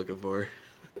what I'm looking for.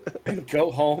 And go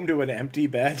home to an empty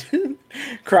bed,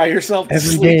 cry yourself to Every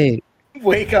sleep. day.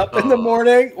 Wake up in the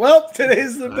morning. Well,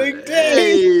 today's the big day.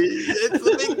 Hey, it's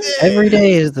the big day. Every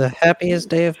day is the happiest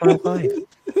day of my life.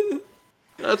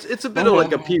 It's a bit of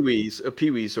like a Pee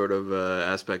Wee sort of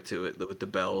aspect to it with the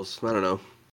bells. I don't know.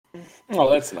 Oh,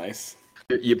 that's nice.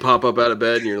 You pop up out of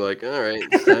bed and you're like, all right,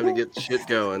 it's time to get shit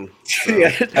going.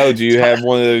 So, Oh, do you have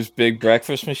one of those big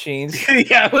breakfast machines?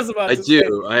 Yeah, I was about to say. I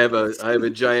do. I have a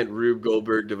giant Rube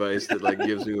Goldberg device that like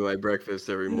gives me my breakfast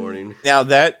every morning. Now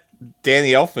that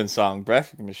Danny Elfman song,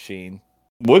 Breakfast Machine,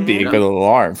 would be a good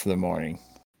alarm for the morning.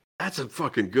 That's a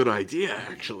fucking good idea,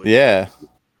 actually. Yeah.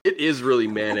 It is really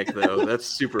manic, though. That's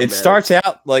super It manic. starts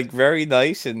out like very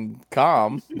nice and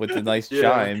calm with the nice Yeah.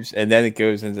 chimes, and then it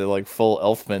goes into like full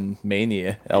Elfman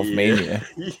mania. Elfmania.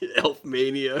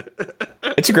 Elfmania.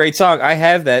 It's a great song. I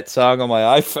have that song on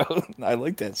my iPhone. I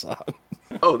like that song.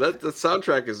 Oh, the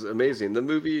soundtrack is amazing. The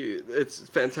movie, it's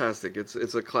fantastic. It's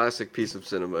a classic piece of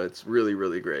cinema. It's really,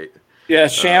 really great. Yeah,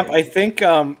 Champ, I think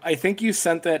you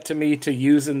sent that to me to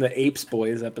use in the Apes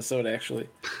Boys episode, actually.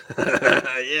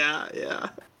 Yeah.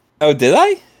 Oh, did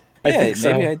I? I think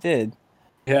so. Maybe I did.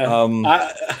 Yeah.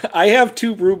 I have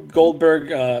two Rube Goldberg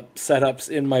setups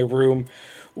in my room.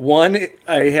 One,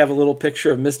 I have a little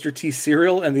picture of Mr. T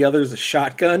cereal, and the other is a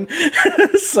shotgun.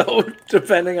 So,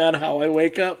 depending on how I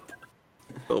wake up.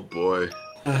 Oh, boy.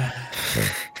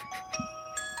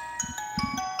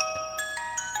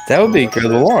 That would be a good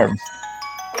alarm.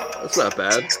 That's not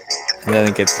bad. And then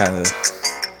it gets kind of...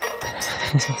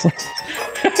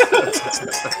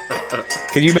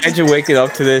 Can you imagine waking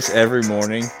up to this every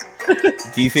morning?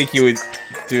 Do you think you would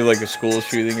do like a school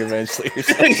shooting eventually or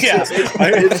something? Yeah.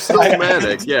 It's still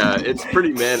manic. Yeah, it's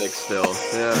pretty manic still.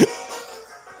 Yeah.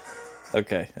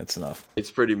 Okay, that's enough.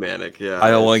 It's pretty manic, yeah.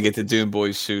 I don't want to get the Doom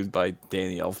Boys sued by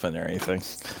Danny Elfman or anything.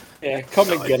 Yeah, come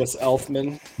and get us,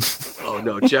 Elfman. Oh,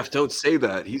 no, Jeff, don't say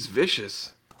that. He's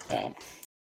vicious.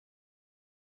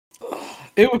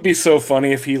 It would be so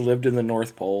funny if he lived in the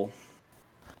North Pole.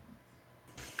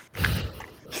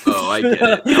 Oh, I get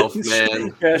it.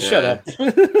 Elfman. Yeah, shut up.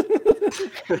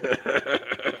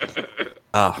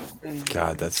 Oh,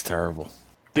 God, that's terrible.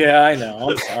 Yeah, I know.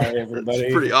 I'm sorry, everybody.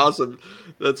 It's pretty awesome.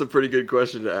 That's a pretty good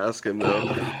question to ask him, though.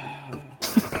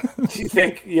 You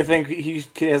think he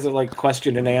has a like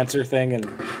question and answer thing, and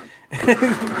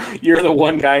you're the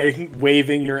one guy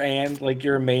waving your hand like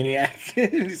you're a maniac?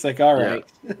 He's like, all right,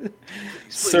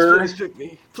 sir. Please pick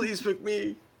me. Please pick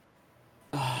me.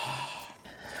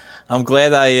 I'm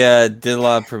glad I did a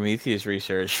lot of Prometheus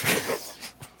research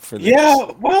for this.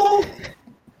 Yeah, well,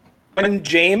 when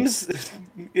James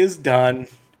is done,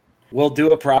 we'll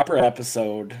do a proper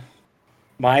episode.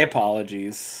 My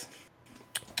apologies.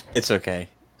 It's okay.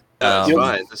 That's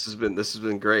fine. This has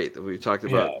been great. We've talked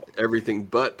about everything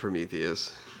but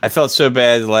Prometheus. I felt so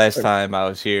bad the last time I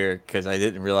was here because I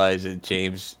didn't realize that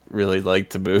James really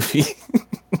liked the movie.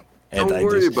 And Don't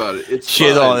worry about it. It's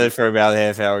shit fine. on it for about a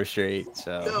half hour straight.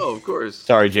 So No, of course.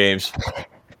 sorry, James.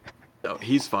 No,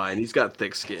 he's fine. He's got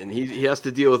thick skin. He has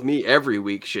to deal with me every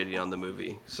week shitting on the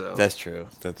movie. So That's true.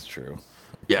 That's true.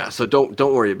 yeah. So don't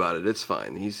worry about it. It's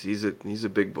fine. He's a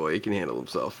big boy. He can handle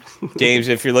himself. James,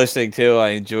 if you're listening too, I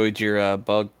enjoyed your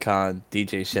BugCon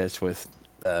DJ sets with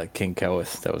King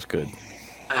Koeth. That was good.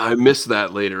 I missed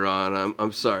that later on.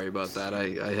 I'm sorry about that.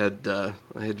 I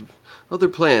had other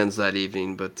plans that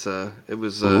evening, but it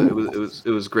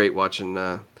was great watching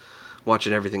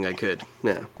everything I could.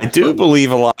 Yeah. I do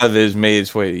believe a lot of it has made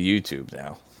its way to YouTube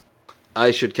now.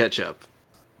 I should catch up.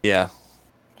 Yeah.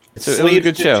 It was a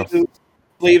good show.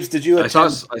 Sleeves, did you I saw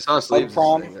attend Sleeves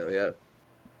prom? thing, though, yeah.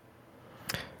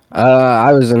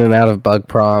 I was in and out of Bug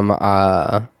Prom.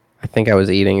 I think I was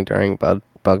eating during Bug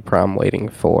Prom, waiting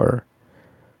for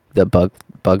the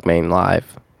Bug Main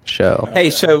Live show. Hey,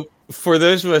 so for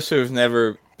those of us who have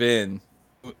never been,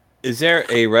 is there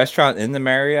a restaurant in the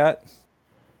Marriott?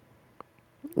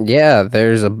 Yeah,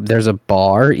 there's a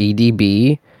bar,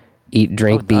 EDB, Eat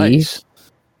Drink B. Nice.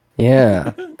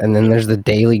 Yeah, and then there's the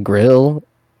Daily Grill,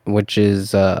 which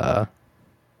is where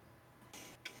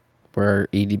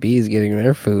EDB is getting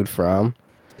their food from.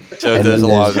 So And does a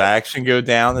then lot of there's- action go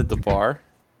down at the bar?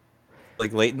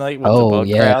 Like late night with the Oh bug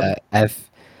yeah, crowd?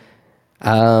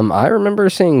 I remember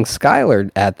seeing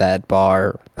Skylar at that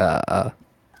bar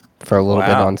for a little bit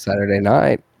Wow. on Saturday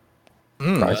night.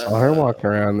 I saw her walking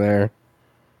around there.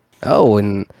 Oh,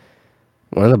 and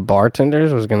one of the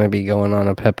bartenders was going to be going on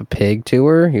a Peppa Pig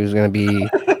tour. He was going to be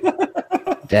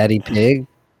Daddy Pig,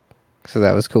 so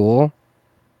that was cool.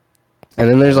 And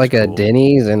then there's like a cool.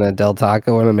 Denny's and a Del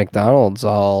Taco and a McDonald's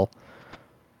all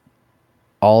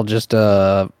just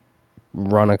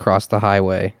run across the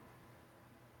highway.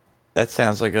 That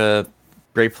sounds like a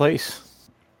great place.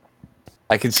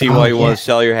 I can see why you want to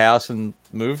sell your house and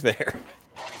move there.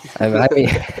 I mean,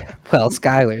 well,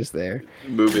 Skylar's there.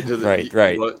 Move into the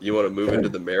Right. You want to move into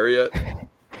the Marriott?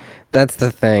 That's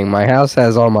the thing. My house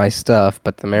has all my stuff,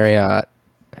 but the Marriott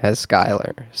has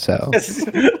Skylar. So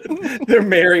Their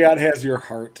Marriott has your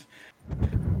heart.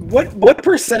 What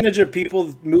percentage of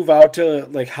people move out to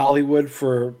like Hollywood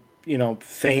for,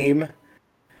 fame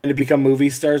and to become movie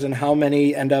stars, and how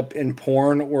many end up in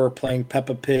porn or playing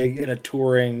Peppa Pig in a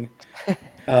touring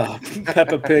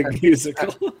Peppa Pig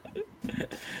musical?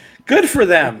 Good for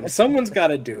them. Someone's got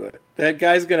to do it. That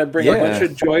guy's going to bring a bunch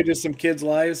of joy to some kids'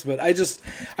 lives, but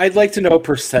I'd like to know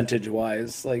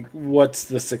percentage-wise, like what's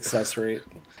the success rate?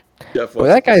 Jeff, well,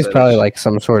 what's that the guy's probably percentage? like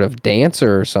some sort of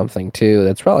dancer or something too.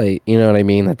 That's probably, you know what I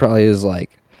mean? That probably is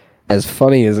like as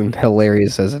funny as and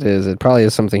hilarious as it is. It probably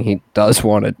is something he does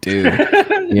want to do.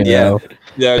 You know?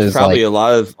 There's It's probably like- a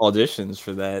lot of auditions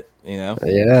for that,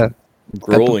 Yeah.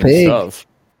 grueling Pig. stuff.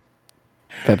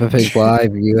 Peppa Pig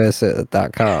Live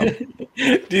US.com.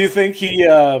 Do you think he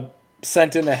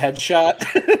sent in a headshot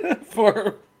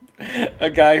for a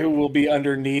guy who will be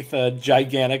underneath a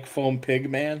gigantic foam pig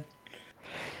man?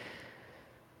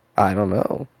 I don't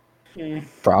know.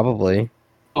 Probably.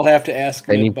 I'll have to ask.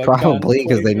 They him need at BugCon probably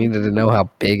because they 22. needed to know how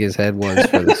big his head was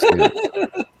for the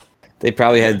suit. They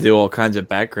probably had to do all kinds of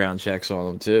background checks on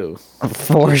them too.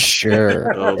 For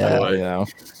sure. Oh, Yeah. boy. You know,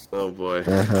 Oh boy.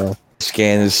 Uh-huh.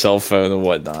 scan his cell phone and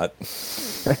whatnot.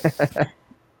 It's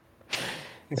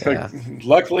like,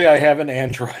 luckily, I have an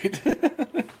Android.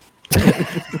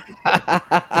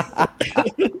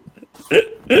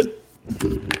 Is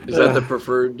that the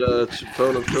preferred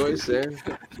phone of choice there?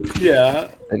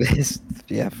 Yeah, It is.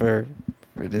 Yeah,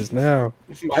 it is now.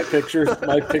 my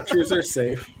pictures are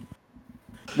safe.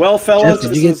 Well, fellas, Jeff, did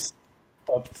this you get- is.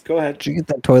 Oh, go ahead. Did you get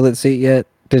that toilet seat yet?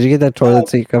 Did you get that toilet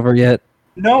seat cover yet?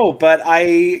 No, but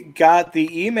I got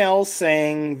the email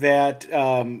saying that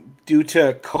due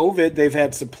to COVID, they've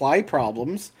had supply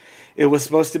problems. It was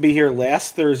supposed to be here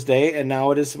last Thursday, and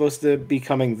now it is supposed to be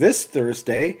coming this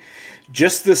Thursday.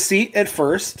 Just the seat at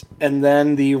first, and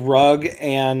then the rug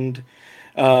and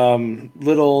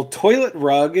little toilet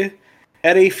rug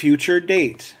at a future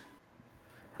date.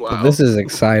 Wow. This is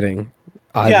exciting.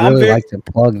 I'd Yeah, I'm really very- like to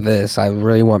plug this. I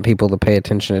really want people to pay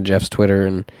attention to Jeff's Twitter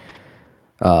and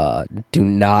do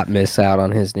not miss out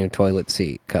on his new toilet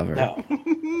seat cover. No.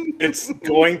 It's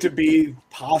going to be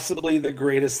possibly the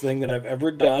greatest thing that I've ever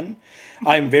done.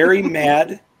 I'm very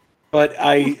mad, but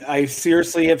I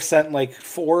seriously have sent like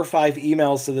 4 or 5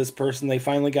 emails to this person. They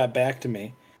finally got back to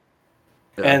me.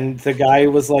 Yeah. And the guy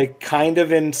was like kind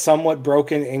of in somewhat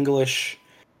broken English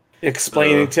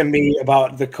explaining to me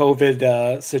about the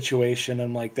COVID situation.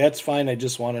 I'm like, that's fine. I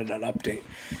just wanted an update.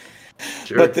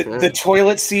 Sure, But yeah. the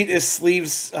toilet seat is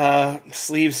Sleeves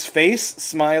face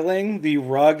smiling. The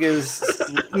rug is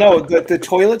the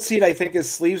toilet seat I think is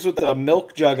Sleeves with a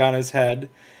milk jug on his head.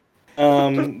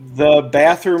 The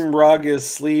bathroom rug is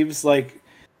Sleeves like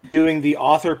doing the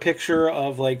author picture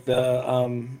of like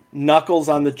the knuckles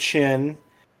on the chin.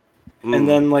 And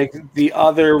then like the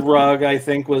other rug I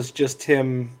think was just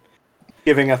him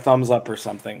giving a thumbs up or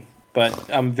something. But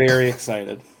I'm very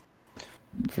excited.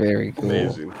 Very cool.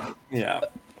 Amazing. Yeah.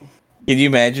 Can you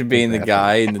imagine being the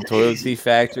guy in the toilet seat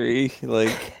factory?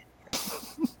 Like,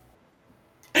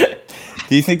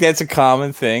 do you think that's a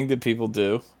common thing that people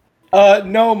do?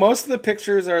 No, most of the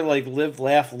pictures are like live,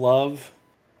 laugh, love,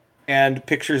 and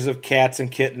pictures of cats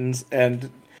and kittens. And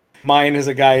Mine is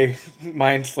a guy.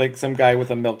 Mine's like some guy with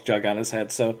a milk jug on his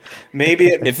head. So maybe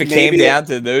If it came down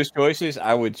to those choices,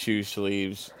 I would choose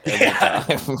sleeves every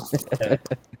time.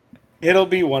 It'll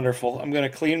be wonderful. I'm gonna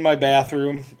clean my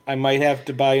bathroom. I might have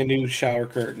to buy a new shower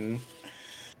curtain.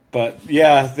 But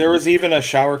yeah, there was even a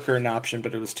shower curtain option,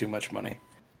 but it was too much money.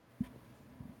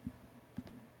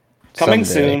 Coming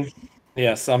Someday. soon.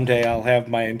 Yeah, someday I'll have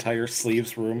my entire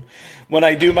sleeves room. When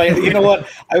I do my, you know what?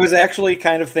 I was actually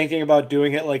kind of thinking about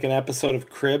doing it like an episode of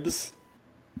Cribs,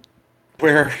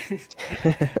 where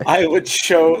I would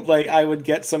show, like, I would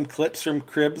get some clips from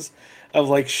Cribs of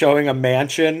like showing a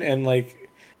mansion and like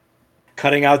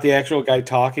cutting out the actual guy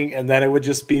talking, and then it would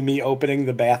just be me opening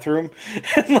the bathroom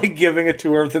and like giving a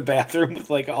tour of the bathroom with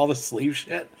like all the sleeve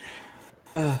shit.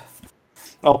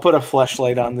 I'll put a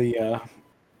fleshlight on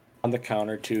the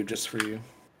counter too, just for you.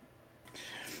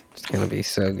 It's gonna be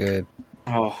so good.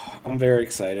 Oh, I'm very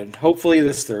excited. Hopefully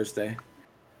this Thursday.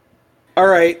 All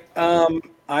right,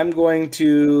 I'm going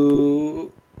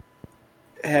to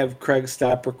have Craig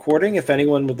stop recording. If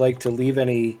anyone would like to leave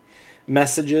any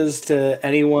messages to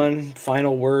anyone,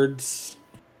 final words.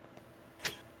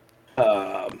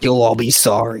 You'll all be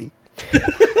sorry.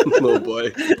 Oh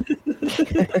boy.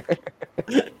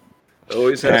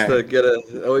 Always has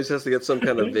to get some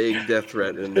kind of vague death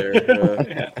threat in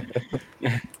there.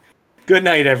 Good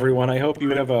night, everyone. I hope you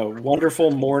have a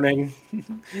wonderful morning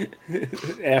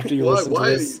after you listen to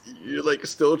this. You're like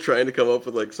still trying to come up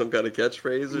with like some kind of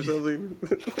catchphrase or something?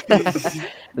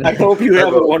 I hope you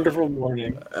have a wonderful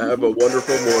morning. Have a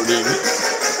wonderful morning.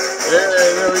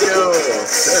 Hey, there we go.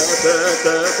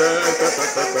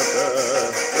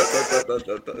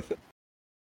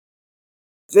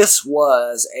 This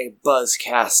was a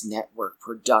Buzzcast Network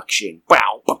production. Wow.